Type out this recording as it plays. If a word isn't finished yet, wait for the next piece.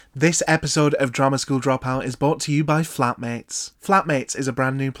This episode of Drama School Dropout is brought to you by Flatmates. Flatmates is a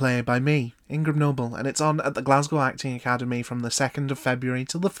brand new play by me, Ingram Noble, and it's on at the Glasgow Acting Academy from the 2nd of February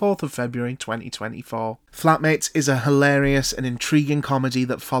till the 4th of February 2024. Flatmates is a hilarious and intriguing comedy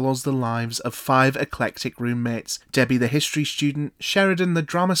that follows the lives of 5 eclectic roommates: Debbie the history student, Sheridan the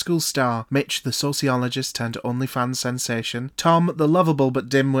drama school star, Mitch the sociologist turned OnlyFans sensation, Tom the lovable but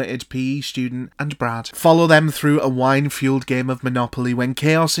dim-witted PE student, and Brad. Follow them through a wine-fueled game of Monopoly when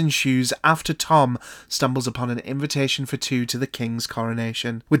chaos ensues after Tom stumbles upon an invitation for 2 to the King's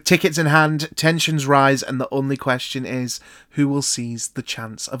coronation. With tickets in hand, tensions rise, and the only question is, who will seize the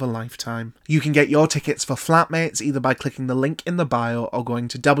chance of a lifetime? You can get your tickets for Flatmates either by clicking the link in the bio or going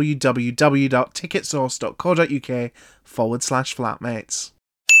to www.ticketsource.co.uk/flatmates.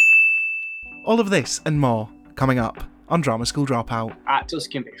 All of this and more coming up on Drama School Dropout. Actors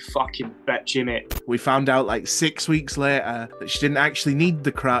can be fucking bitchy, mate. We found out like 6 weeks later that she didn't actually need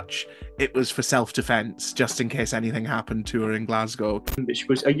the crutch. It was for self-defense, just in case anything happened to her in Glasgow. But she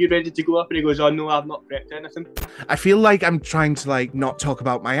goes, "Are you ready to go up?" And he goes, "Oh no, I've not prepped anything." I feel like I'm trying to not talk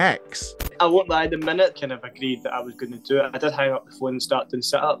about my ex. I won't lie, the minute kind of agreed that I was going to do it, I did hang up the phone and start doing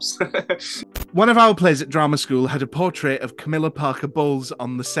sit-ups. One of our plays at drama school had a portrait of Camilla Parker Bowles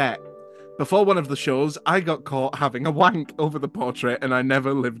on the set. Before one of the shows, I got caught having a wank over the portrait and I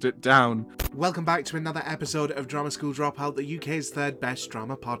never lived it down. Welcome back to another episode of Drama School Dropout, the UK's third best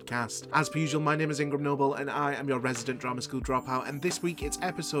drama podcast. As per usual, my name is Ingram Noble and I am your resident Drama School Dropout, and this week it's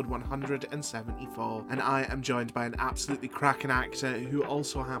episode 174, and I am joined by an absolutely cracking actor who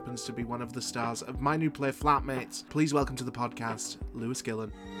also happens to be one of the stars of my new play Flatmates. Please welcome to the podcast,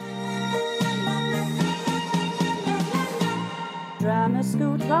 Gillon. Drama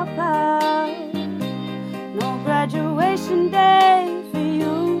school dropout, no graduation day for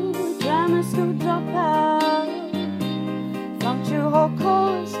you. Drama school dropout, flunked your whole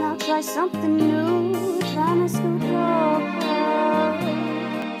course, now try something new. Drama school dropout.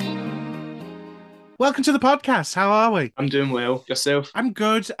 Welcome to the podcast. How are we? I'm doing well. Yourself? I'm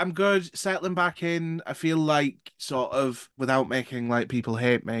good. Settling back in. I feel like, sort of, without making people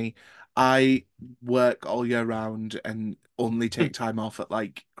hate me, I work all year round and only take time off at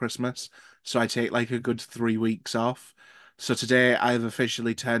Christmas. So I take a good 3 weeks off. So today I've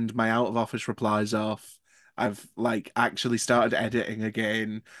officially turned my out of office replies off. I've actually started editing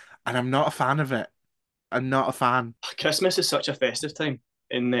again, and I'm not a fan of it. I'm not a fan. Christmas is such a festive time.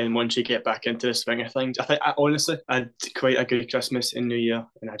 And then once you get back into the swing of things, honestly, I had quite a good Christmas and New Year,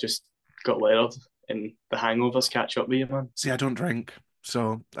 and I just got layered, and the hangovers catch up with you, man. See, I don't drink,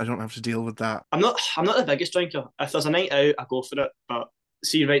 so I don't have to deal with that. I'm not the biggest drinker. If there's a night out, I go for it. But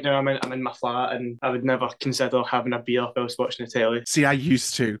see, right now I'm in my flat, and I would never consider having a beer if I was watching the telly. See, I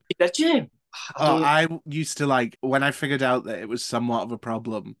used to. Did you? I used to when I figured out that it was somewhat of a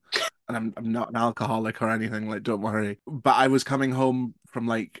problem, and I'm not an alcoholic or anything, don't worry. But I was coming home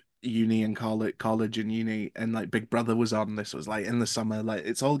from uni and college and uni, and Big Brother was on. This was in the summer,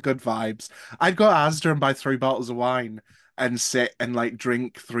 it's all good vibes. I'd go to Asda and buy 3 bottles of wine and sit and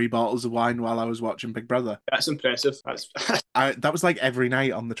drink 3 bottles of wine while I was watching Big Brother. That's impressive. That was every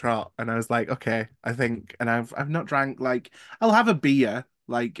night on the trot, and I was okay, I think, and I've not drank. I'll have a beer.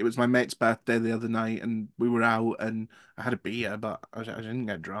 It was my mate's birthday the other night, and we were out, and I had a beer, but I didn't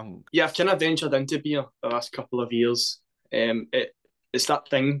get drunk. Yeah, I've kind of ventured into beer the last couple of years. It's that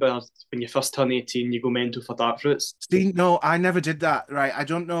thing where when you first turn 18, you go mental for dark fruits. See, no, I never did that, right? I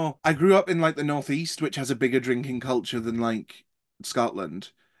don't know. I grew up in the Northeast, which has a bigger drinking culture than Scotland.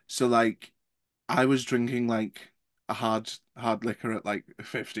 So I was drinking a hard liquor at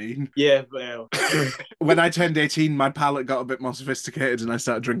 15. Yeah, well. When I turned 18, my palate got a bit more sophisticated and I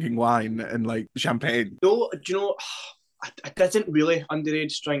started drinking wine and champagne. No, do you know, I didn't really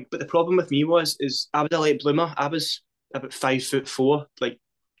underage drink, but the problem with me is I was a late bloomer. I was about 5'4",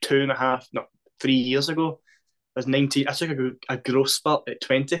 3 years ago. I was 19. I took a growth spurt at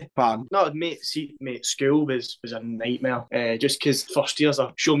 20. Fun. No, mate, school was a nightmare. Just because first years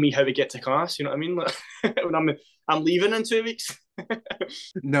are showing me how to get to class, you know what I mean? When I'm leaving in 2 weeks.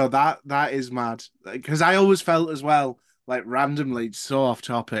 No, that is mad. Because I always felt as well, randomly, so off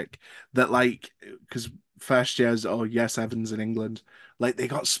topic, that because first years, yes, Evans in England, they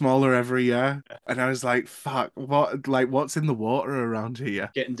got smaller every year, and I was fuck, what's in the water around here?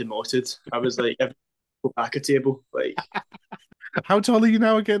 Getting demoted. I was go back a table. How tall are you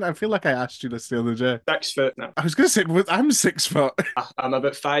now again? I feel like I asked you this the other day. 6 foot now. I was gonna say I'm 6 foot. I'm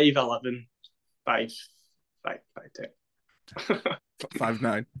about 5'11", 5'10".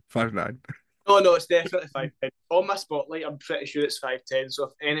 5'9", 5'9". Oh no, it's definitely 5'10". On my spotlight, I'm pretty sure it's 5'10". So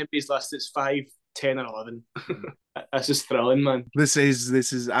if anybody's list, it's 5'10", 10 or 11. That's just thrilling, man. This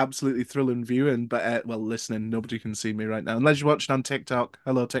is absolutely thrilling viewing, but listening. Nobody can see me right now unless you're watching on TikTok.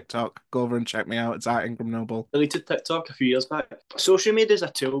 Hello TikTok, go over and check me out. It's at Ingram Noble. Deleted TikTok a few years back. Social media is a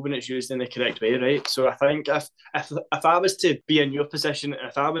tool when it's used in the correct way, right? So I think if I was to be in your position,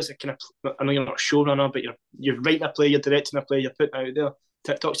 if I was a kind of, I know you're not a showrunner, but you're writing a play, you're directing a play, you're putting it out there.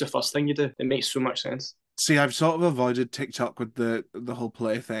 TikTok's the first thing you do. It makes so much sense. See, I've sort of avoided TikTok with the whole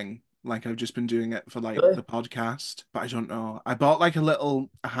play thing. Like I've just been doing it for like Really? the podcast, but I don't know. I bought like a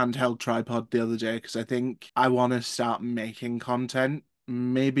little handheld tripod the other day because I think I want to start making content,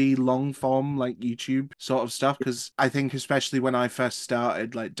 maybe long form like YouTube sort of stuff. Because I think especially when I first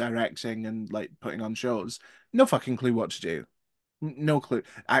started like directing and like putting on shows, no fucking clue what to do. No clue.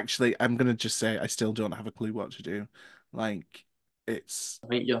 Actually, I'm gonna just say I still don't have a clue what to do. Like it's I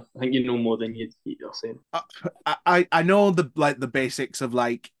think you know more than you're saying. I know the basics of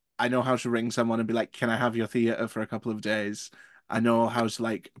like I know how to ring someone and be like, can I have your theater for a couple of days? I know how to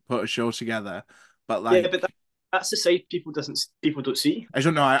like put a show together, but Yeah, like but that's the side people don't see. I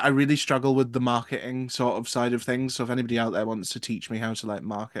don't know. I really struggle with the marketing sort of side of things. So if anybody out there wants to teach me how to like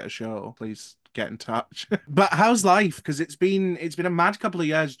market a show, please get in touch. But how's life? Because it's been a mad couple of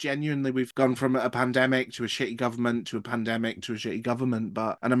years. Genuinely, we've gone from a pandemic to a shitty government to a pandemic to a shitty government.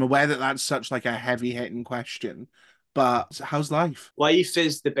 And I'm aware that that's such like a heavy hitting question. But how's life? Life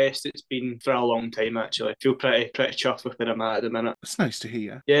is the best it's been for a long time, actually. I feel pretty chuffed with where I'm at the minute. It's nice to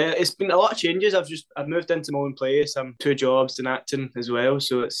hear. Yeah, it's been a lot of changes. I've moved into my own place. I'm two jobs and acting as well,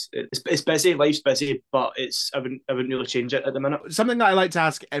 so it's busy. Life's busy, but I wouldn't really change it at the minute. Something that I like to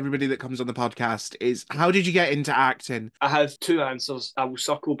ask everybody that comes on the podcast is, how did you get into acting? I have two answers. I will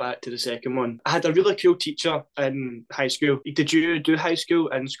circle back to the second one. I had a really cool teacher in high school. Did you do high school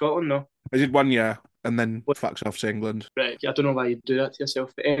in Scotland? No. I did 1 year and then fucked off to England. Right. I don't know why you do that to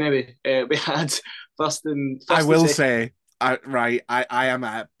yourself, but anyway, we had first and I will second. say, I am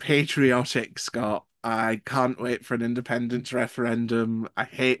a patriotic Scot. I can't wait for an independence referendum. I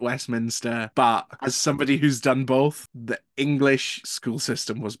hate Westminster, but as somebody who's done both, the English school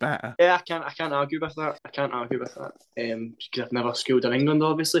system was better. Yeah, I can't argue with that. I can't argue with that. Because I've never schooled in England,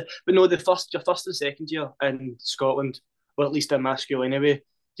 obviously. But no, your first and second year in Scotland, or at least in my school anyway,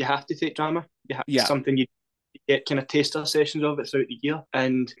 you have to take drama. Yeah. Something you get kind of taster sessions of it throughout the year.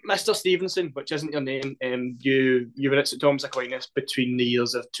 And Mr. Stevenson, which isn't your name, you were at St Thomas Aquinas between the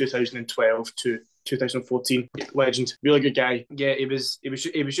years of 2012 to 2014. Legend, really good guy. Yeah, he was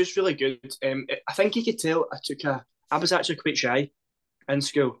just really good. I think he could tell I was actually quite shy in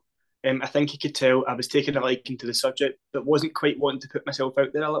school. I think he could tell I was taking a liking to the subject, but wasn't quite wanting to put myself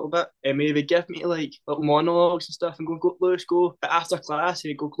out there a little bit. He would give me like little monologues and stuff and go, Lewis, go. But after class,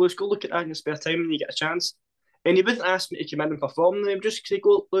 he'd go, Lewis, go look at that in your spare time when you get a chance. And he wouldn't ask me to come in and perform. He would just say,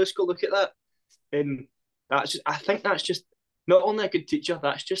 go, Lewis, go look at that. And I think that's just not only a good teacher,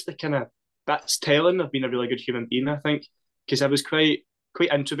 that's telling of being a really good human being, I think. Because I was quite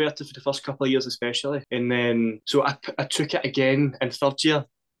introverted for the first couple of years especially. And then, so I took it again in third year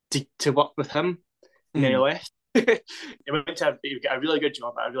to work with him, and then he left. He got a really good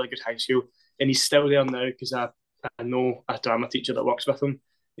job at a really good high school, and he's still there now because I know a drama teacher that works with him, and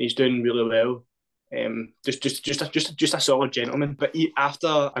he's doing really well. Just a solid gentleman. But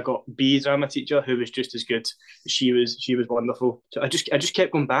after I got B drama teacher, who was just as good, she was wonderful. So I just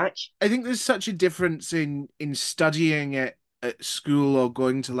kept going back. I think there's such a difference in studying it at school or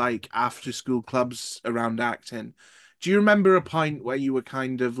going to like after school clubs around acting. Do you remember a point where you were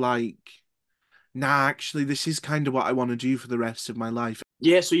kind of like, nah, actually, this is kind of what I want to do for the rest of my life?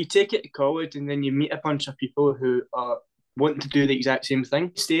 Yeah, so you take it to college and then you meet a bunch of people who are wanting to do the exact same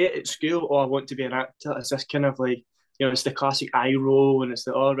thing. Stay at school, or I want to be an actor. It's this kind of like, it's the classic eye roll, and it's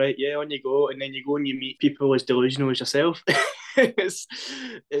the, all right, yeah, on you go. And then you go and you meet people as delusional as yourself.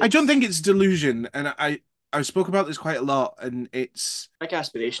 I don't think it's delusion. And I spoke about this quite a lot, and it's like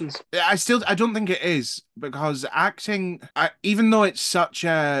aspirations. I don't think it is, because acting, even though it's such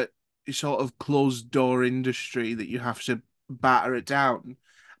a sort of closed door industry that you have to batter it down,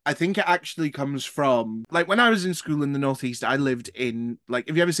 I think it actually comes from, like, when I was in school in the Northeast, I lived in, like,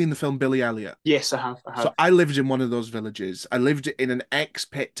 have you ever seen the film Billy Elliot? Yes, I have. So I lived in one of those villages. I lived in an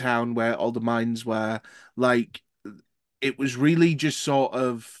ex-pit town where all the mines were. Like, it was really just sort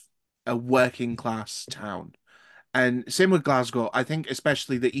of a working class town. And same with Glasgow. I think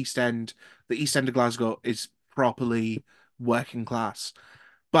especially the East End of Glasgow is properly working class.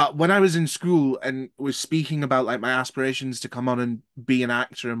 But when I was in school and was speaking about like my aspirations to come on and be an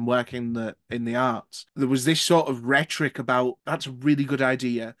actor and work in the arts, there was this sort of rhetoric about that's a really good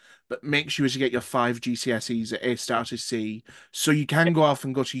idea, but make sure to get your five GCSEs at A star to C, so you can go off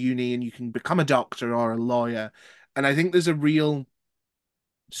and go to uni and you can become a doctor or a lawyer. And I think there's a real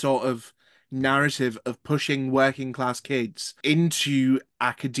sort of narrative of pushing working class kids into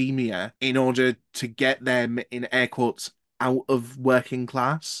academia in order to get them, in air quotes, out of working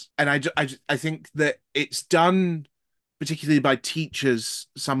class. And I think that it's done, particularly by teachers,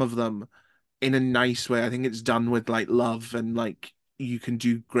 some of them, in a nice way. I think it's done with like love and like you can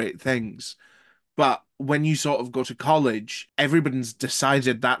do great things. But when you sort of go to college, everyone's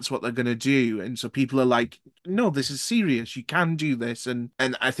decided that's what they're going to do. And so people are like, no, this is serious. You can do this. And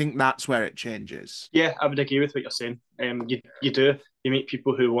I think that's where it changes. Yeah, I would agree with what you're saying. You do. You meet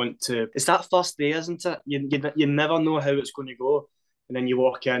people who want to. It's that first day, isn't it? You never know how it's going to go, and then you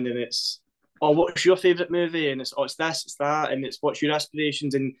walk in and it's, oh, what's your favourite movie? And it's, oh, it's this, it's that, and it's what's your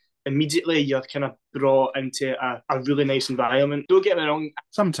aspirations, and immediately you're kind of brought into a really nice environment. Don't get me wrong.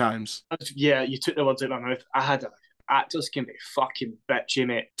 Sometimes. Yeah, you took the words out of my mouth. Actors can be fucking bitchy,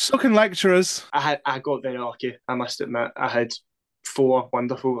 mate. So can lecturers. I got very lucky, I must admit. I had four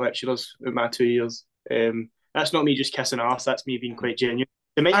wonderful lecturers in my 2 years. That's not me just kissing ass, that's me being quite genuine.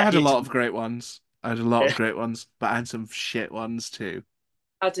 I had a lot of great ones. I had a lot of great ones, but I had some shit ones too.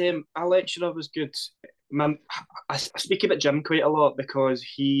 A lecturer was good. I speak about Jim quite a lot because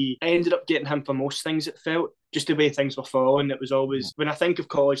I ended up getting him for most things, it felt. Just the way things were falling. It was always, when I think of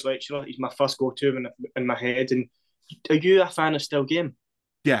college lecturer, he's my first go-to in my head. And are you a fan of Still Game?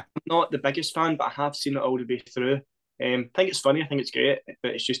 Yeah. I'm not the biggest fan, but I have seen it all the way through. I think it's funny, I think it's great,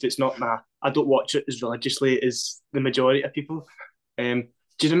 but it's not I don't watch it as religiously as the majority of people. Do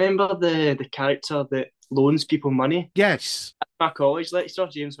you remember the character that loans people money? Yes. My college lecturer,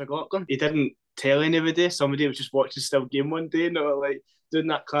 James McLaughlin, he didn't tell anybody. Somebody was just watching Still Game one day and they were like doing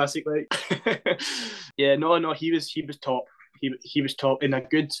that classic like yeah, no, he was top. He was top and a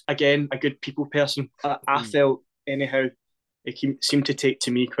good people person. I felt anyhow. He seemed to take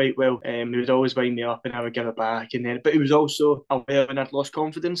to me quite well. He would always wind me up and I would give it back. But he was also aware when I'd lost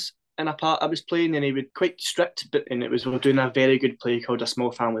confidence in a part I was playing, and he would quite strict. And we were doing a very good play called A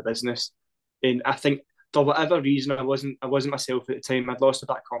Small Family Business. And I think for whatever reason, I wasn't myself at the time. I'd lost a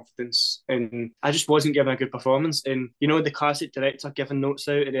bit of confidence, and I just wasn't giving a good performance. And the classic director giving notes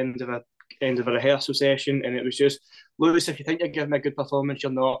out at the end of a rehearsal session, and it was just, Lewis, if you think you're giving a good performance,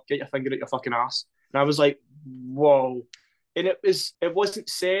 you're not. Get your finger at your fucking ass. And I was like, whoa. And it wasn't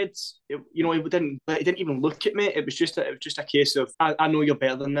said. He didn't even look at me. It was just a case of, I know you're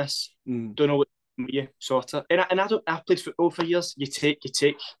better than this. Don't know what you sort of. And I played football for years. You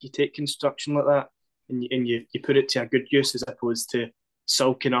take construction like that, and you put it to a good use as opposed to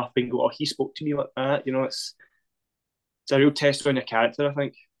sulking up and go, oh, he spoke to me like that. It's a real test on your character, I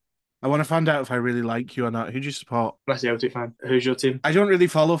think. I want to find out if I really like you or not. Who do you support? I'm a Celtic fan. Who's your team? I don't really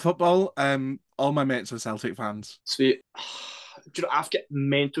follow football. All my mates are Celtic fans. Sweet. Do you know, I've got a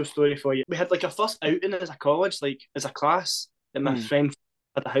mental story for you. We had like a first outing as a college, like as a class, and my friend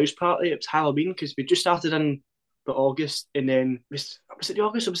had a house party. It was Halloween because we just started in the August, and then was it the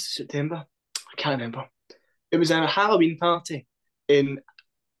August or was it September? I can't remember. It was a Halloween party, and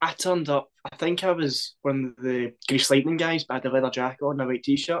I turned up. I think I was one of the Grease Lightning guys, but I had a leather jacket on and a white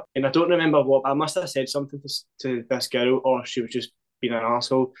t-shirt. And I don't remember what, I must have said something to this girl, or she was just being an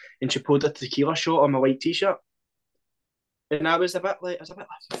asshole. And she pulled a tequila shot on my white t-shirt. And I was a bit like, for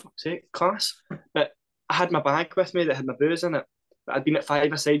fuck's sake, class. But I had my bag with me that had my booze in it. But I'd been at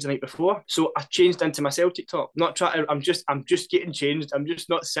five-a-sides the night before. So I changed into my Celtic top. I'm just getting changed. I'm just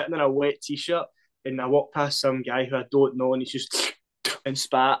not sitting in a wet t-shirt. And I walked past some guy who I don't know, and he's just and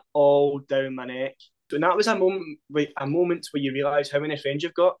spat all down my neck. So and that was a moment where you realise how many friends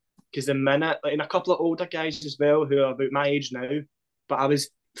you've got. Because the minute, like, and a couple of older guys as well who are about my age now, but I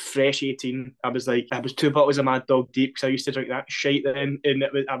was fresh 18. I was 2 bottles of Mad Dog deep because I used to drink that shite then, and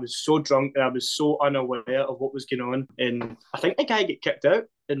I was so drunk and I was so unaware of what was going on. And I think the guy got kicked out.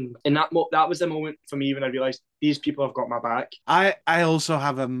 And that was the moment for me when I realised these people have got my back. I also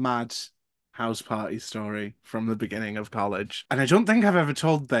have a mad house party story from the beginning of college. And I don't think I've ever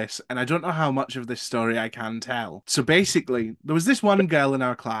told this, and I don't know how much of this story I can tell. So basically, there was this one girl in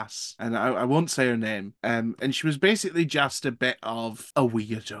our class, and I won't say her name, and she was basically just a bit of a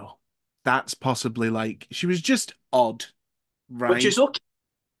weirdo. That's possibly like, she was just odd, right? Which is okay.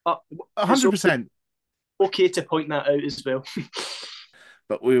 100%. Okay to point that out as well.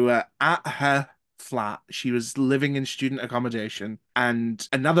 But we were at her flat. She was living in student accommodation. And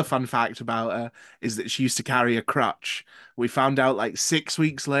another fun fact about her is that she used to carry a crutch. We found out like 6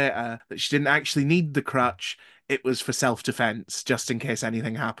 weeks later that she didn't actually need the crutch. It was for self-defense, just in case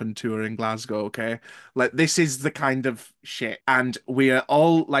anything happened to her in Glasgow, okay? Like, this is the kind of shit. And we are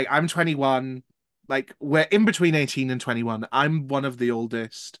all, like, I'm 21. Like, we're in between 18 and 21. I'm one of the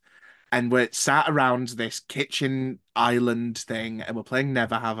oldest. And we're sat around this kitchen island thing and we're playing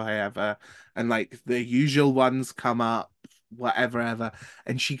Never Have I Ever. And like the usual ones come up, whatever, ever.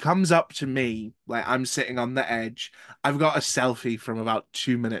 And she comes up to me, like I'm sitting on the edge. I've got a selfie from about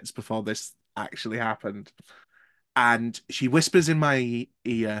 2 minutes before this actually happened. And she whispers in my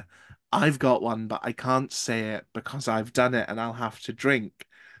ear, I've got one, but I can't say it because I've done it and I'll have to drink.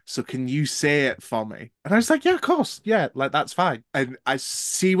 So can you say it for me? And I was like, yeah, of course. Yeah, like that's fine. And I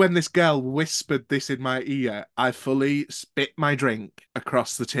see when this girl whispered this in my ear, I fully spit my drink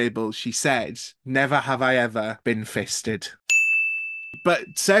across the table. She said, never have I ever been fisted. But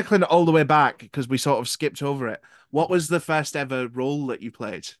circling it all the way back, because we sort of skipped over it, what was the first ever role that you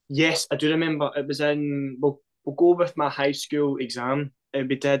played? Yes, I do remember. It was in. We'll go with my high school exam.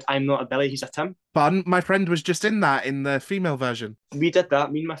 We did I'm Not a Billy, He's a Tim. Fun. My friend was just in that in the female version. We did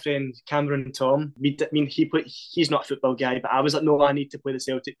that. Me and my friend Cameron Tom. We did, I mean, he's not a football guy, but I was like, no, I need to play the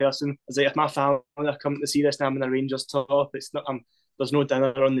Celtic person. I was like, if my family are coming to see this and I'm in a Rangers top, it's not. There's no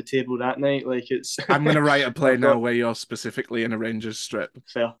dinner on the table that night. Like it's. I'm gonna write a play now where you're specifically in a Rangers strip.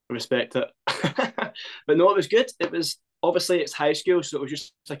 Fair, I respect it. But no, it was good. It was obviously it's high school, so it was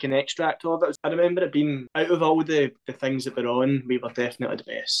just like an extract of it. I remember it being out of all the things that were on, we were definitely the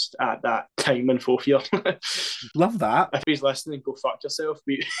best at that time in fourth year. Love that. If he's listening, go fuck yourself.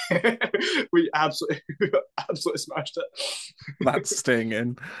 We we absolutely smashed it. That's staying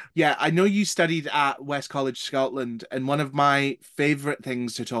in. Yeah, I know you studied at West College, Scotland, and one of my favourite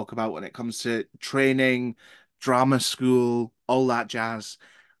things to talk about when it comes to training, drama school, all that jazz,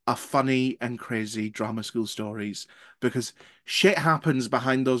 are funny and crazy drama school stories because shit happens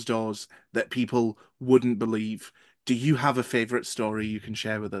behind those doors that people wouldn't believe. Do you have a favourite story you can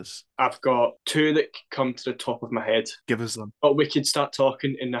share with us? I've got two that come to the top of my head. Give us them. But we could start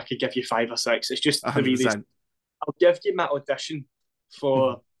talking and I could give you 5 or 6. It's just the really. I'll give you my audition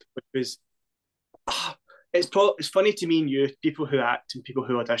for which was. It's funny to me and you, people who act and people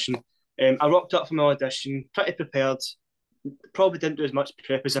who audition. I rocked up for my audition, pretty prepared. Probably didn't do as much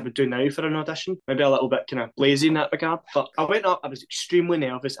prep as I would do now for an audition. Maybe a little bit kind of lazy in that regard. But I went up, I was extremely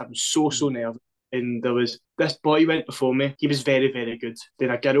nervous. I was so nervous. And there was this boy went before me. He was very, very good. Then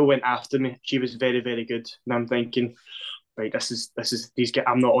a girl went after me. She was very, very good. And I'm thinking, right, this is these guys.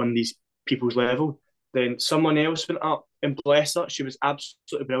 I'm not on these people's level. Then someone else went up, and bless her, she was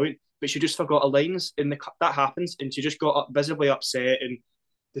absolutely brilliant. But she just forgot her lines, and that happens. And she just got up visibly upset. And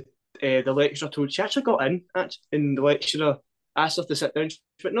the lecturer told she actually got in, and the lecturer asked her to sit down. She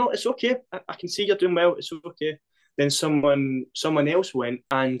went, "No, it's okay. I can see you're doing well. It's okay." Then someone else went,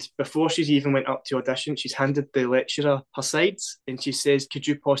 and before she's even went up to audition, she's handed the lecturer her sides, and she says, "Could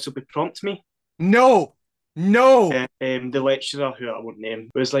you possibly prompt me?" No. The lecturer, who I won't name,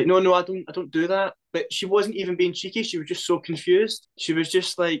 was like, "No, I don't do that." But she wasn't even being cheeky. She was just so confused. She was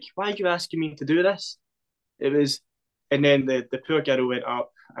just like, "Why are you asking me to do this?" It was, and then the poor girl went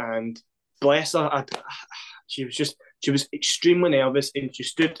up, and bless her, she was extremely nervous, and she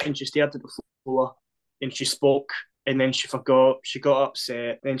stood and she stared at the floor, and she spoke, and then she forgot, she got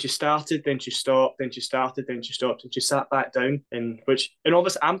upset, then she started, then she stopped, then she started, then she stopped, and she sat back down, and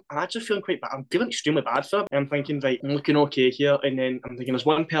obviously I'm actually feeling quite bad. I'm feeling extremely bad for her. I'm thinking, right, I'm looking okay here, and then I'm thinking there's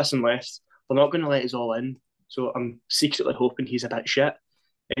one person left. They're not going to let us all in, so I'm secretly hoping he's a bit shit.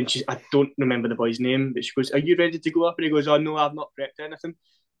 And I don't remember the boy's name, but she goes, "Are you ready to go up?" And he goes, "Oh no, I've not prepped anything."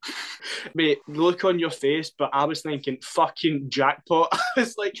 Mate, look on your face, but I was thinking fucking jackpot. I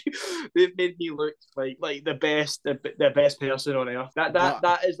was like, they've made me look like the best person on earth.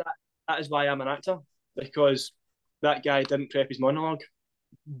 That is why I'm an actor, because that guy didn't prep his monologue.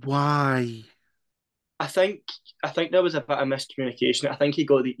 Why? I think there was a bit of miscommunication. I think he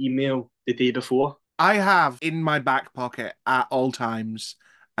got the email the day before. I have in my back pocket at all times,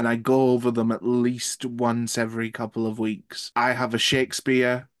 and I go over them at least once every couple of weeks. I have a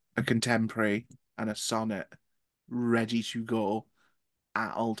Shakespeare, a contemporary, and a sonnet ready to go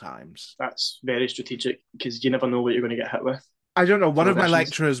at all times. That's very strategic because you never know what you're going to get hit with. I don't know. One of my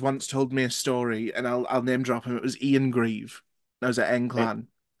lecturers once told me a story, and I'll name drop him. It was Ian Grieve. I was at Enclan,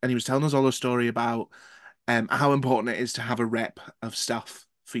 and he was telling us all a story about how important it is to have a rep of stuff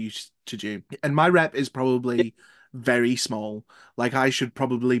for you to do. And my rep is probably very small. Like I should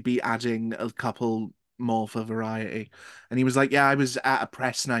probably be adding a couple more for variety. And he was like, yeah, I was at a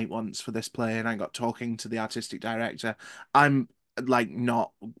press night once for this play and I got talking to the artistic director. I'm like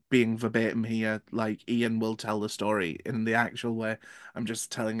not being verbatim here, like Ian will tell the story in the actual way. I'm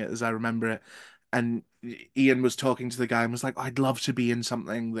just telling it as I remember it. And Ian was talking to the guy and was like, I'd love to be in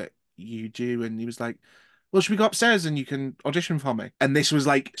something that you do. And he was like, well, should we go upstairs and you can audition for me? And this was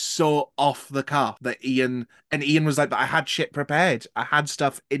like so off the cuff that Ian was like, but I had shit prepared. I had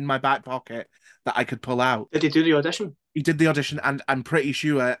stuff in my back pocket that I could pull out. Did he do the audition? He did the audition, and I'm pretty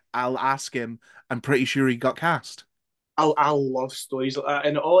sure I'll ask him. I'm pretty sure he got cast. I love stories like that,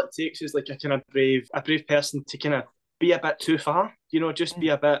 and all it takes is like a brave person to kind of be a bit too far, just be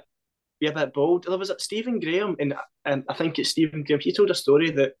a bit bold. There was a Stephen Graham, and I think it's Stephen Graham. He told a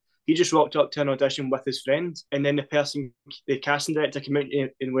story that he just walked up to an audition with his friend, and then the casting director came out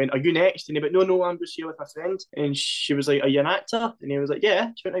and went, "Are you next?" And he went, "No, I'm just here with my friend." And she was like, "Are you an actor?" And he was like,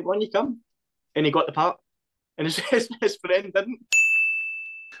 "Yeah." She went, "Like, when you come," and he got the part, and his friend didn't.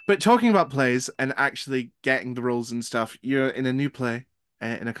 But talking about plays and actually getting the roles and stuff, you're in a new play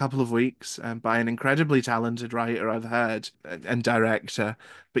in a couple of weeks by an incredibly talented writer, I've heard, and director.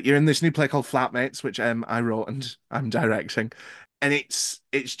 But you're in this new play called Flatmates, which I wrote and I'm directing. And it's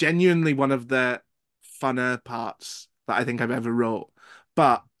genuinely one of the funner parts that I think I've ever wrote.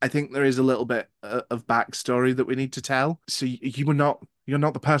 But I think there is a little bit of backstory that we need to tell. So you're not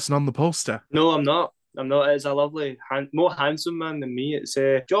the person on the poster. No, I'm not. I'm not. It's a lovely, more handsome man than me. It's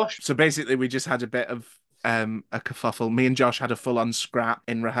Josh. So basically, we just had a bit of a kerfuffle. Me and Josh had a full-on scrap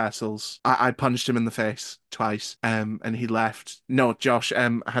in rehearsals. I punched him in the face twice, and he left. No, Josh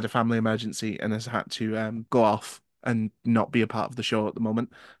had a family emergency and has had to go off and not be a part of the show at the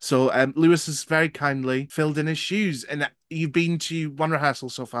moment. So Lewis has very kindly filled in his shoes, and you've been to one rehearsal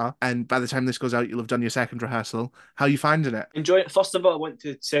so far, and by the time this goes out, you'll have done your second rehearsal. How are you finding it? Enjoy it. First of all, I want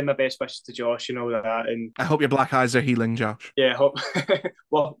to send my best wishes to Josh and all that, and I hope your black eyes are healing, Josh. yeah, hope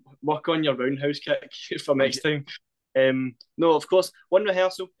work on your roundhouse kick for next time. No, of course, one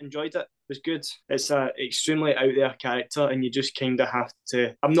rehearsal, enjoyed it, was good. It's a extremely out there character, and you just kind of have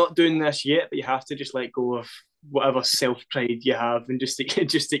to. I'm not doing this yet, but you have to just let go of whatever self pride you have, and just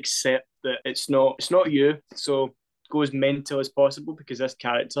just accept that it's not you. So go as mental as possible because this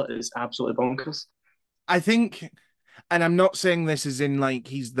character is absolutely bonkers. I think, and I'm not saying this as in like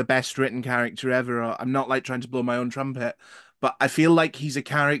he's the best written character ever, or I'm not like trying to blow my own trumpet, but I feel like he's a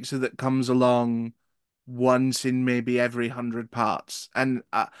character that comes along once in maybe every 100 parts. And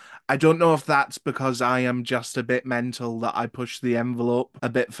I don't know if that's because I am just a bit mental that I push the envelope a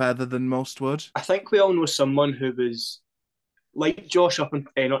bit further than most would. I think we all know someone who was like Josh up and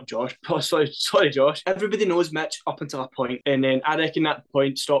not Josh, sorry, Josh. Everybody knows Mitch up until a point, and then I reckon that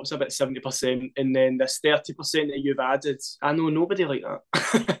point stops about 70%, and then this 30% that you've added. I know nobody like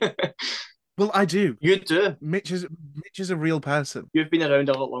that. Well, I do. You do. Mitch is a real person. You've been around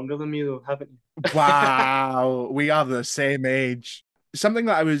a lot longer than me, though, haven't you? Wow, we are the same age. Something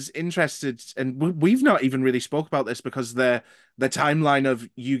that I was interested, and we've not even really spoke about this because the timeline of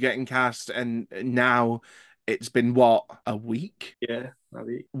you getting cast and now it's been what, a week? Yeah, a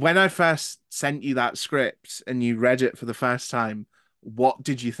week. When I first sent you that script and you read it for the first time, what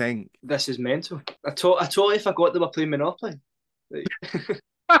did you think? This is mental. I totally forgot they were playing Monopoly. Like,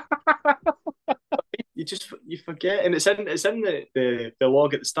 you forget, and it's in the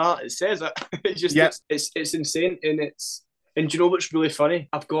log at the start. It says it. It's just it's insane, and do you know what's really funny?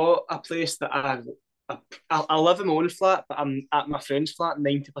 I've got a place that I live in my own flat, but I'm at my friend's flat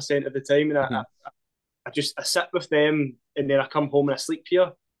 90% of the time, and I sit with them, and then I come home and I sleep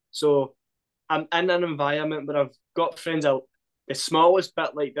here. So I'm in an environment where I've got friends out the smallest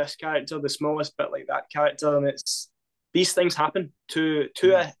bit like this character, the smallest bit like that character, and it's these things happen to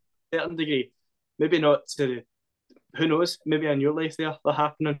a certain degree. Maybe not to, who knows? Maybe in your life they're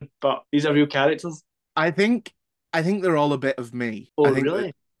happening, but these are real characters. I think they're all a bit of me. Oh,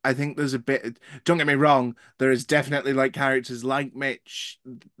 really? I think there's a bit. Don't get me wrong. There is definitely like characters like Mitch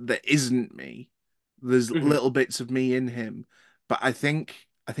that isn't me. There's little bits of me in him, but I think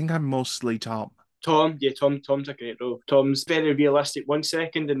I'm mostly Tom. Tom's a great role. Tom's very realistic 1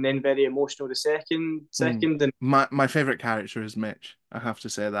 second, and then very emotional the second. And my favorite character is Mitch. I have to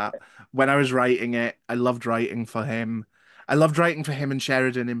say that. When I was writing it, I loved writing for him. I loved writing for him and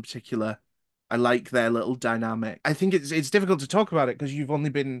Sheridan in particular. I like their little dynamic. I think it's difficult to talk about it because you've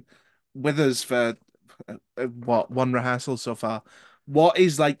only been with us for one rehearsal so far. What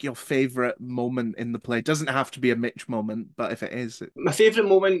is like your favorite moment in the play? It doesn't have to be a Mitch moment, but if it is, my favorite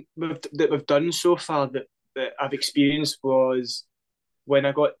moment that we've done so far that I've experienced was when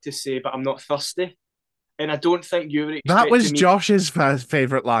I got to say, "But I'm not thirsty," and I don't think you were That was expecting me. Josh's first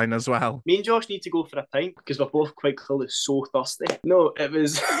favourite line as well. Me and Josh need to go for a pint because we're both quite clearly so thirsty. No, it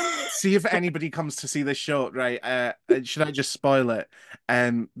was. See if anybody comes to see this show, right? Should I just spoil it?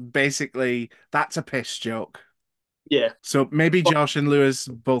 Basically, that's a piss joke. Yeah, So maybe Josh and Lewis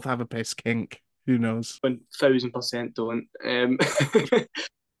both have a piss kink. Who knows? 1000% don't.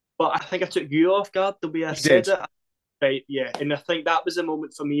 But I think I took you off guard the way I You said did. it. Right, yeah, and I think that was the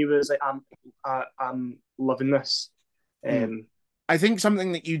moment for me where it's like I'm loving this. Mm. Um, I think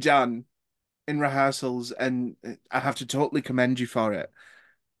something that you done in rehearsals, and I have to totally commend you for it.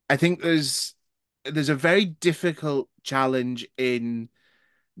 I think there's a very difficult challenge in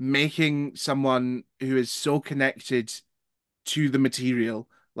making someone who is so connected to the material.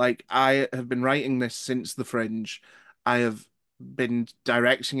 Like I have been writing this since The Fringe. I have been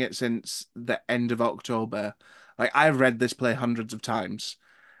directing it since the end of October. Like I've read this play hundreds of times.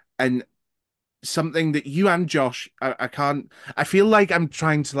 And something that you and Josh, I can't I feel like I'm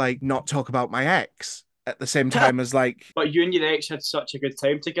trying to like not talk about my ex at the same time as like but you and your ex had such a good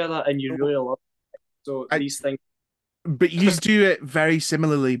time together, and you really loved it. So I these things. but you do it very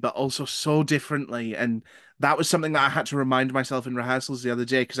similarly, but also so differently. And that was something that I had to remind myself in rehearsals the other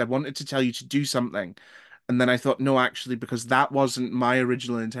day because I wanted to tell you to do something. And then I thought, no, actually, because that wasn't my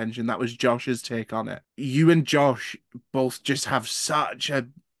original intention. That was Josh's take on it. You and Josh both just have such a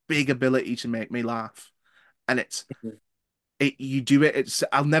big ability to make me laugh. And you do it,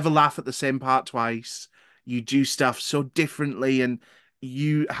 I'll never laugh at the same part twice. You do stuff so differently, and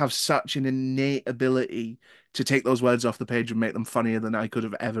you have such an innate ability to take those words off the page and make them funnier than I could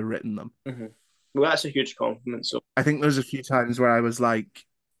have ever written them. Mm-hmm. Well, that's a huge compliment. So I think there's a few times where I was like,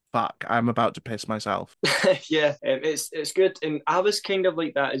 fuck, I'm about to piss myself. yeah, it's good, and I was kind of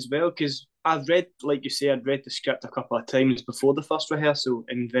like that as well because I've read, like you say, I'd read the script a couple of times before the first rehearsal,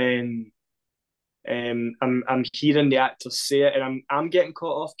 and then I'm hearing the actors say it, and I'm getting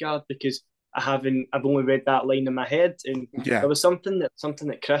caught off guard because I've only read that line in my head, and Yeah. there was something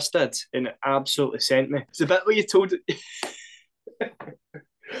that Chris did, and it absolutely sent me. It's the bit where you told it.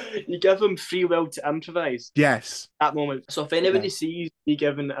 You give him free will to improvise Yes. that moment. So if anybody sees me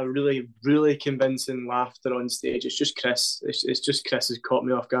giving a really, really convincing laughter on stage, it's just Chris. It's just Chris has caught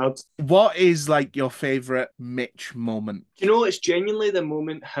me off guard. What is like your favorite Mitch moment? You know, it's genuinely the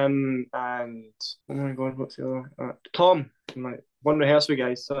moment him and oh my god, what's the other Tom. I'm like, one rehearsal,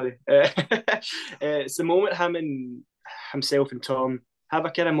 guys. Sorry. It's the moment him and himself and Tom have a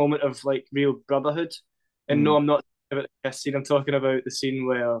kind of moment of like real brotherhood. And no, I'm not about this scene. I'm talking about the scene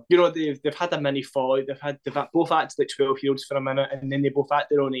where they've had a mini fallout. They've both acted like 12-year-olds for a minute, and then they both act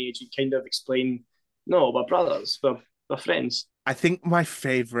their own age and kind of explain, no, we're brothers, we're friends. I think my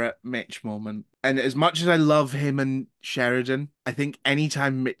favorite Mitch moment, and as much as I love him and Sheridan, I think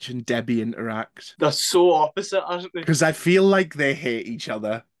anytime Mitch and Debbie interact, They're so opposite, aren't they? because I feel like they hate each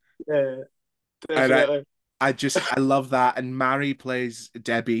other. Yeah, And definitely. I love that. And Mary plays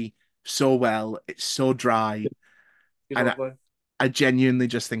Debbie so well. It's so dry. And Lovely. I genuinely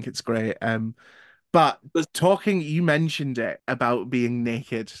just think it's great. But There's, you mentioned it about being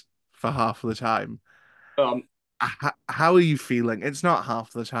naked for half of the time. um, How are you feeling? It's not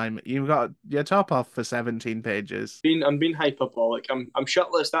half the time. You've got your top off for 17 pages. I'm being hyperbolic. I'm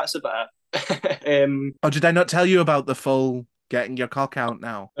shirtless. That's about it. Oh, did I not tell you about the full getting your cock out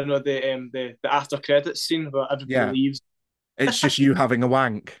now? I know the after credits scene where everybody Yeah. leaves. It's just you having a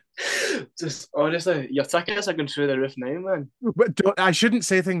wank. Just honestly, your tickets are going through the roof now, man. But I shouldn't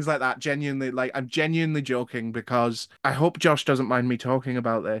say things like that. Genuinely, like I'm genuinely joking because I hope Josh doesn't mind me talking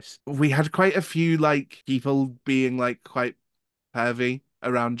about this. We had quite a few like people being like quite pervy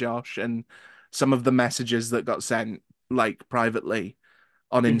around Josh, and some of the messages that got sent like privately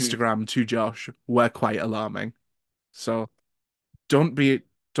on Mm-hmm. Instagram to Josh were quite alarming. So don't be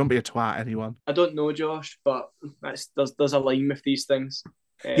don't be a twat, anyone. I don't know, Josh, but there's a line with these things.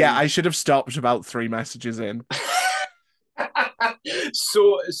 Yeah, I should have stopped about 3 messages in.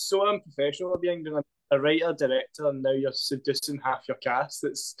 So unprofessional of being a writer, director, and now you're seducing half your cast.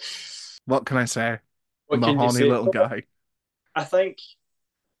 It's What can I say? what I'm a can you horny say? little guy. I think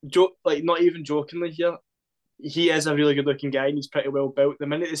joke like not even jokingly here. He is a really good looking guy and he's pretty well built. The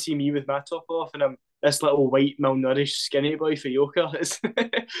minute they see me with my top off and I'm this little white malnourished skinny boy for Yoker,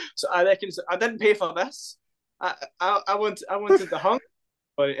 so I reckon I didn't pay for this. I wanted the hunk,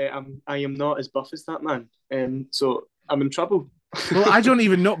 but I am not as buff as that man, so I'm in trouble. Well, I don't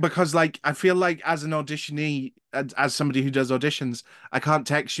even know because, like, I feel like as an auditionee, as somebody who does auditions, I can't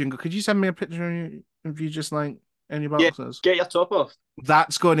text you and go, "Could you send me a picture of you just like in your Yeah, boxers?" get your top off.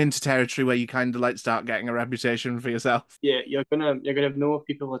 That's going into territory where you kind of like start getting a reputation for yourself. Yeah, you're gonna know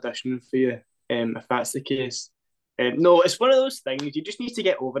people auditioning for you. if that's the case. No, it's one of those things. You just need to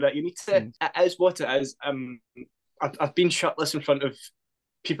get over it. You need to. Mm. It is what it is. I've been shirtless in front of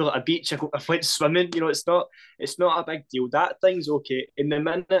people at a beach. I've went swimming. It's not a big deal. That thing's okay. In the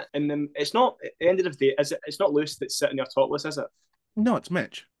minute, it's not. At the end of the day, is it? It's not loose that's sitting there topless, is it? No, it's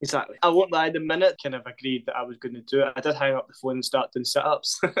Mitch. Exactly. I won't lie. The minute kind of agreed that I was going to do it, I did hang up the phone and start doing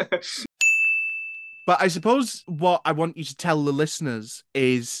sit-ups. But I suppose what I want you to tell the listeners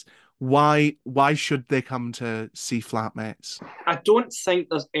is why should they come to see Flatmates? I don't think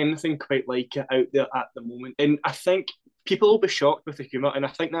there's anything quite like it out there at the moment, and I think people will be shocked with the humour, and I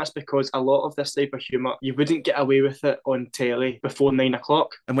think that's because a lot of this type of humour you wouldn't get away with it on telly before 9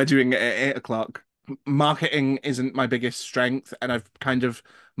 o'clock. And we're doing it at 8 o'clock. Marketing isn't my biggest strength, and I've kind of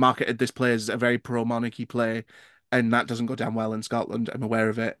marketed this play as a very pro-monarchy play, and that doesn't go down well in Scotland. I'm aware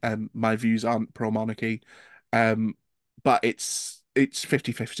of it. My views aren't pro-monarchy. Um, but it's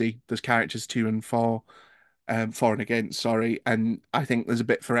 50-50. There's characters two and four, for and against, sorry. And I think there's a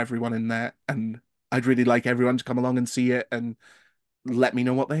bit for everyone in there. And I'd really like everyone to come along and see it and let me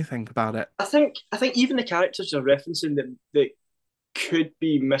know what they think about it. I think even the characters are referencing that could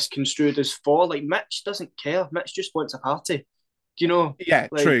be misconstrued as for like Mitch doesn't care. Mitch just wants a party. Do you know? Yeah,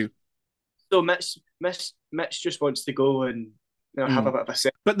 Like true. so Mitch just wants to go and have a bit of a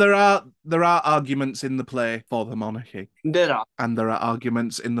set. But there are arguments in the play for the monarchy, There are. and there are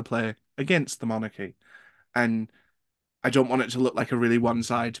arguments in the play against the monarchy. And I don't want it to look like a really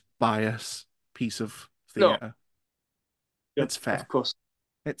one-side bias piece of No, theatre. yeah, It's fair. of course.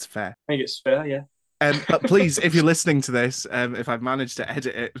 It's fair. I think it's fair, yeah. But please, if you're listening to this, if I've managed to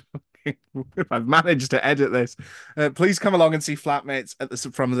edit it, if I've managed to edit this, please come along and see Flatmates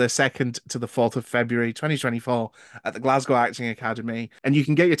from the 2nd to the 4th of February 2024 at the Glasgow Acting Academy. And you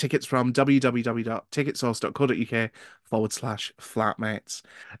can get your tickets from www.ticketsource.co.uk/flatmates.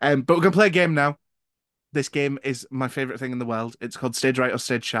 But we're going to play a game now. This game is my favourite thing in the world. It's called Stage Right or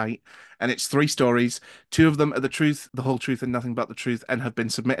Stage Shite, and it's 3 stories. 2 of them are the truth, the whole truth, and nothing but the truth, and have been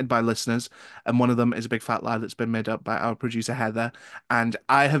submitted by listeners. And one of them is a big fat lie that's been made up by our producer, Heather. And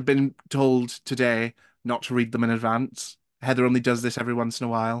I have been told today not to read them in advance. Heather only does this every once in a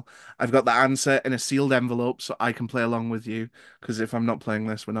while. I've got the answer in a sealed envelope so I can play along with you, because if I'm not playing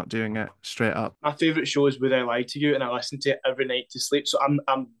this, we're not doing it straight up. My favourite show is Would I Lie to You, and I listen to it every night to sleep. So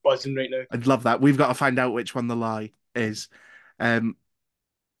I'm buzzing right now. I'd love that. We've got to find out which one the lie is. Oh,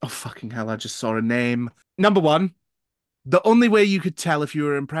 fucking hell, I just saw a name. Number 1. The only way you could tell if you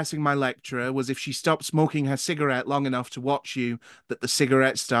were impressing my lecturer was if she stopped smoking her cigarette long enough to watch you that the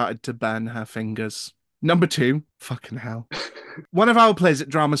cigarette started to burn her fingers. Number 2. Fucking hell. One of our plays at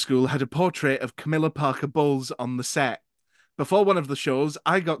drama school had a portrait of Camilla Parker Bowles on the set. Before one of the shows,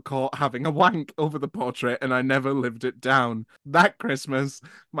 I got caught having a wank over the portrait and I never lived it down. That Christmas,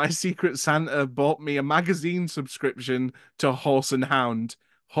 my secret Santa bought me a magazine subscription to Horse and Hound.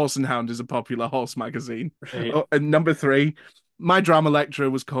 Horse and Hound is a popular horse magazine. Right. Oh, and number 3, my drama lecturer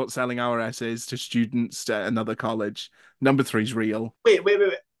was caught selling our essays to students at another college. Number 3's real. Wait.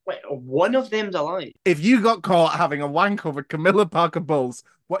 One of them's a lie. If you got caught having a wank over Camilla Parker Bowles,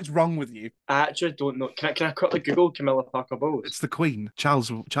 what is wrong with you? I actually don't know. Can I quickly Google Camilla Parker Bowles? It's the Queen,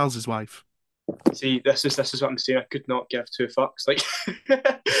 Charles's wife. See, this is what I'm saying. I could not give 2 fucks. Like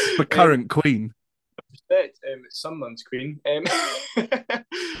The current Queen. it's someone's queen. I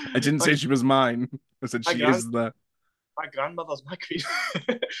didn't say she was mine. I said she is the. My grandmother's my queen.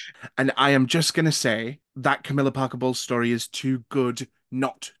 And I am just going to say that Camilla Parker Bowles story is too good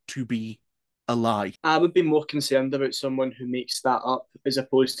not to be a lie. I would be more concerned about someone who makes that up as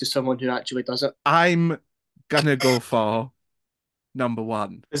opposed to someone who actually does it. I'm going to go for number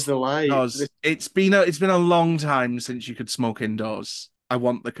 1. Is the lie? Because it's been a long time since you could smoke indoors. I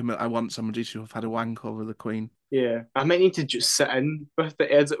want somebody to have had a wank over the Queen. Yeah, I might need to just sit in with the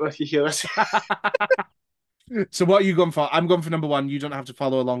edit with you here. So what are you going for? I'm going for number 1. You don't have to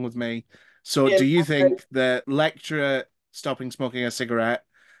follow along with me. So Yeah, do you think the lecturer stopping smoking a cigarette,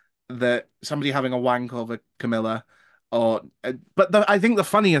 that somebody having a wank over Camilla, or I think the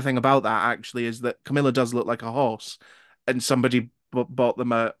funnier thing about that actually is that Camilla does look like a horse, and somebody bought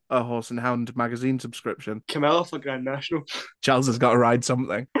them a Horse and Hound magazine subscription. Camilla for Grand National. Charles has got to ride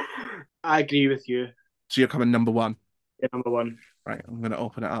something. I agree with you. So you're coming number 1. Yeah, number 1. Right, I'm going to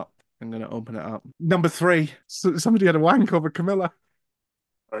open it up. Number 3. Somebody had a wank over Camilla.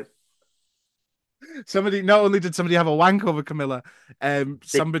 Right. Not only did somebody have a wank over Camilla,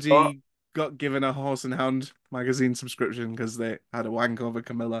 somebody got given a Horse and Hound magazine subscription because they had a wank over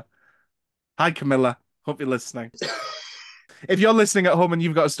Camilla. Hi, Camilla. Hope you're listening. If you're listening at home and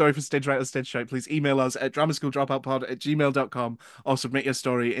you've got a story for Stage Right or Stage Shout, please email us at dramaschool.dropoutpod@gmail.com or submit your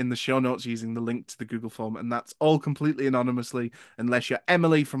story in the show notes using the link to the Google form. And that's all completely anonymously, unless you're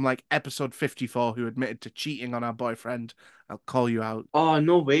Emily from like episode 54 who admitted to cheating on our boyfriend. I'll call you out. Oh,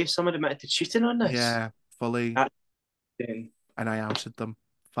 no way. Someone admitted to cheating on this. Yeah, fully. That's insane. And I outed them.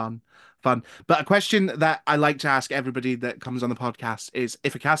 Fun. But a question that I like to ask everybody that comes on the podcast is,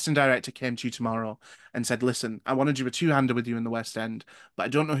 if a casting director came to you tomorrow and said, listen, I want to do a two-hander with you in the West End, but I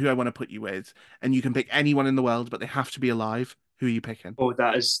don't know who I want to put you with, and you can pick anyone in the world, but they have to be alive, who are you picking? Oh,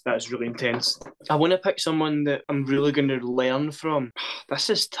 that is really intense. I want to pick someone that I'm really going to learn from. This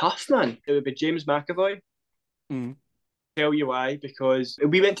is tough, man. It would be James McAvoy. Mm. Tell you why, because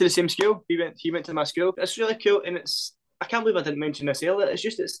we went to the same school. He went to my school. It's really cool, and I can't believe I didn't mention this earlier.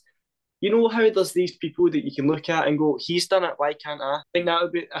 It's you know how there's these people that you can look at and go, he's done it, why can't I? I think that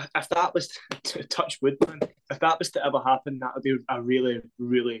would be, if that was to touch wood, man, if that was to ever happen, that would be a really,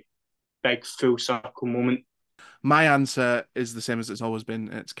 really big full circle moment. My answer is the same as it's always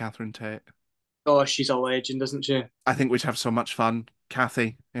been. It's Catherine Tate. Oh, she's a legend, isn't she? I think we'd have so much fun.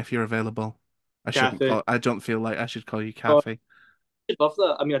 Kathy, if you're available. Kathy. I don't feel like I should call you Kathy. I love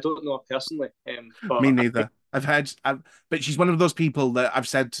that. I mean, I don't know her personally. But Me neither. But she's one of those people that I've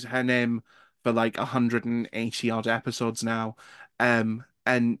said her name for like 180 odd episodes now, and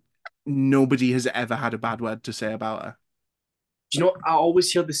nobody has ever had a bad word to say about her. Do you know, I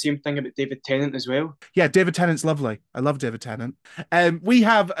always hear the same thing about David Tennant as well. Yeah, David Tennant's lovely. I love David Tennant. We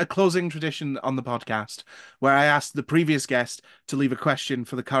have a closing tradition on the podcast where I ask the previous guest to leave a question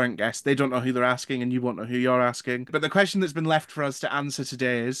for the current guest. They don't know who they're asking, and you won't know who you're asking. But the question that's been left for us to answer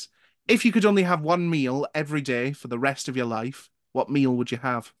today is, if you could only have one meal every day for the rest of your life, what meal would you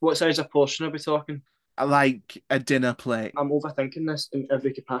have? What size of portion are we talking? Like a dinner plate. I'm overthinking this in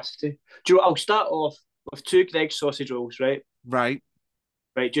every capacity. Do you know what? I'll start off with 2 Greggs sausage rolls, right? Right.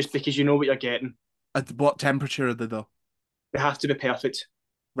 Right, just because you know what you're getting. At what temperature are they though? They have to be perfect.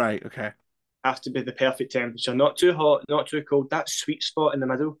 Right, okay. Have to be the perfect temperature. Not too hot, not too cold. That sweet spot in the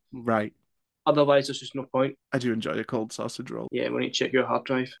middle. Right. Otherwise, there's just no point. I do enjoy a cold sausage roll. Yeah, we need to check your hard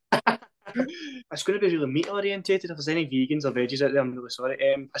drive. It's going to be really meat orientated. If there's any vegans or veggies out there, I'm really sorry.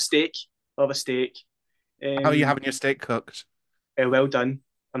 A steak. Love a steak. How are you having your steak cooked? Well done.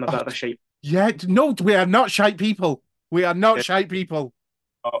 I'm a bit of a shite. Yeah, no, we are not shite people. We are not shite people.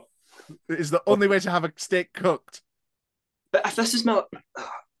 Oh. It is the only way to have a steak cooked. But if this is my...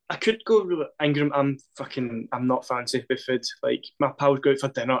 I could go really... Ingram, I'm not fancy with food. Like, my pals go out for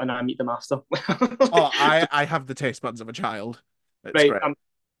dinner and I meet them after. I have the taste buds of a child. It's right, great.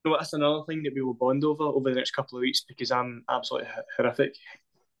 No, that's another thing that we will bond over the next couple of weeks because I'm absolutely horrific.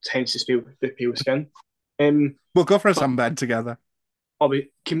 Hence the pale skin. We'll go for a sunbed together.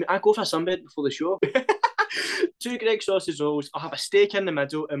 Can I go for a sunbed before the show? 2 Greggs sausage rolls. I'll have a steak in the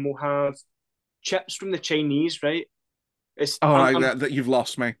middle, and we'll have chips from the Chinese. Right? You've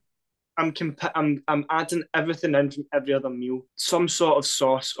lost me. I'm adding everything in from every other meal. Some sort of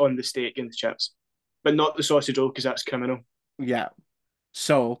sauce on the steak and the chips, but not the sausage roll because that's criminal. Yeah.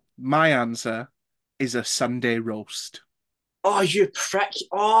 So my answer is a Sunday roast. Oh, you prick!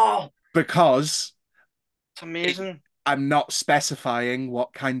 Oh, because it's amazing. I'm not specifying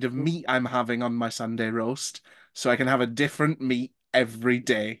what kind of meat I'm having on my Sunday roast, so I can have a different meat every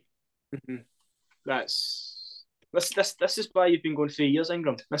day. Mm-hmm. This is why you've been going 3 years,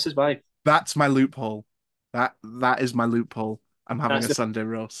 Ingram. This is why. That's my loophole. That is my loophole. I'm having a Sunday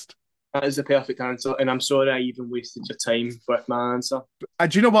roast. That is the perfect answer, and I'm sorry I even wasted your time with my answer.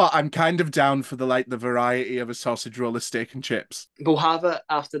 Do you know what? I'm kind of down for the variety of a sausage roll, a steak and chips. We'll have it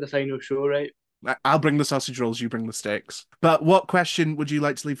after the final show, right? I'll bring the sausage rolls, you bring the steaks. But what question would you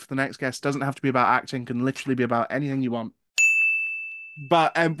like to leave for the next guest? Doesn't have to be about acting, can literally be about anything you want.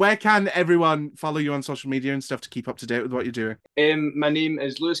 But where can everyone follow you on social media and stuff to keep up to date with what you're doing? My name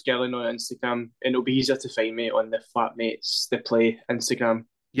is Lewis Gillon on Instagram, and it'll be easier to find me on the Flatmates, the Play Instagram.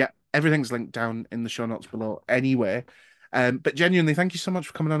 Yeah, everything's linked down in the show notes below anyway. But genuinely, thank you so much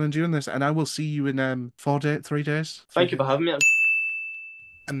for coming on and doing this, and I will see you in 3 days. Thank you for having me.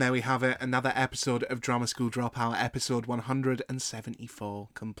 And there we have it, another episode of Drama School Dropout, episode 174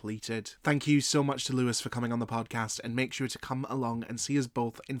 completed. Thank you so much to Lewis for coming on the podcast, and make sure to come along and see us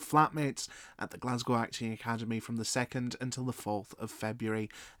both in Flatmates at the Glasgow Acting Academy from the 2nd until the 4th of February.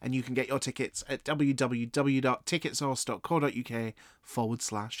 And you can get your tickets at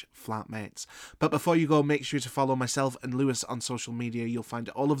www.ticketsource.co.uk/flatmates. But before you go, make sure to follow myself and Lewis on social media. You'll find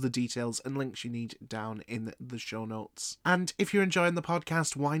all of the details and links you need down in the show notes. And if you're enjoying the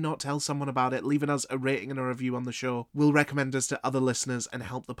podcast, why not tell someone about it? Leaving us a rating and a review on the show will recommend us to other listeners and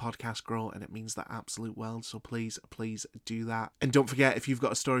help the podcast grow, and it means the absolute world. So please do that. And don't forget, if you've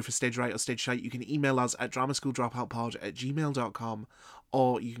got a story for Stage Right or Stage Shite, you can email us at dramaschool_dropoutpod@gmail.com,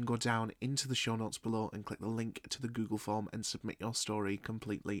 or you can go down into the show notes below and click the link to the Google form and submit your story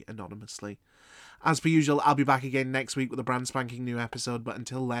completely anonymously. As per usual, I'll be back again next week with a brand spanking new episode, but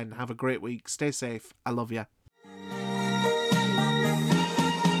until then, have a great week, stay safe, I love you.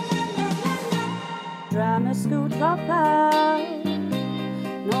 Drama school dropout,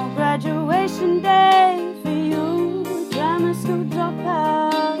 no graduation day for you. Drama school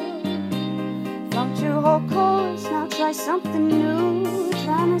dropout, flunked your whole course, now try something new.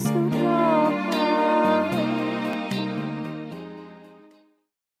 Drama school dropout.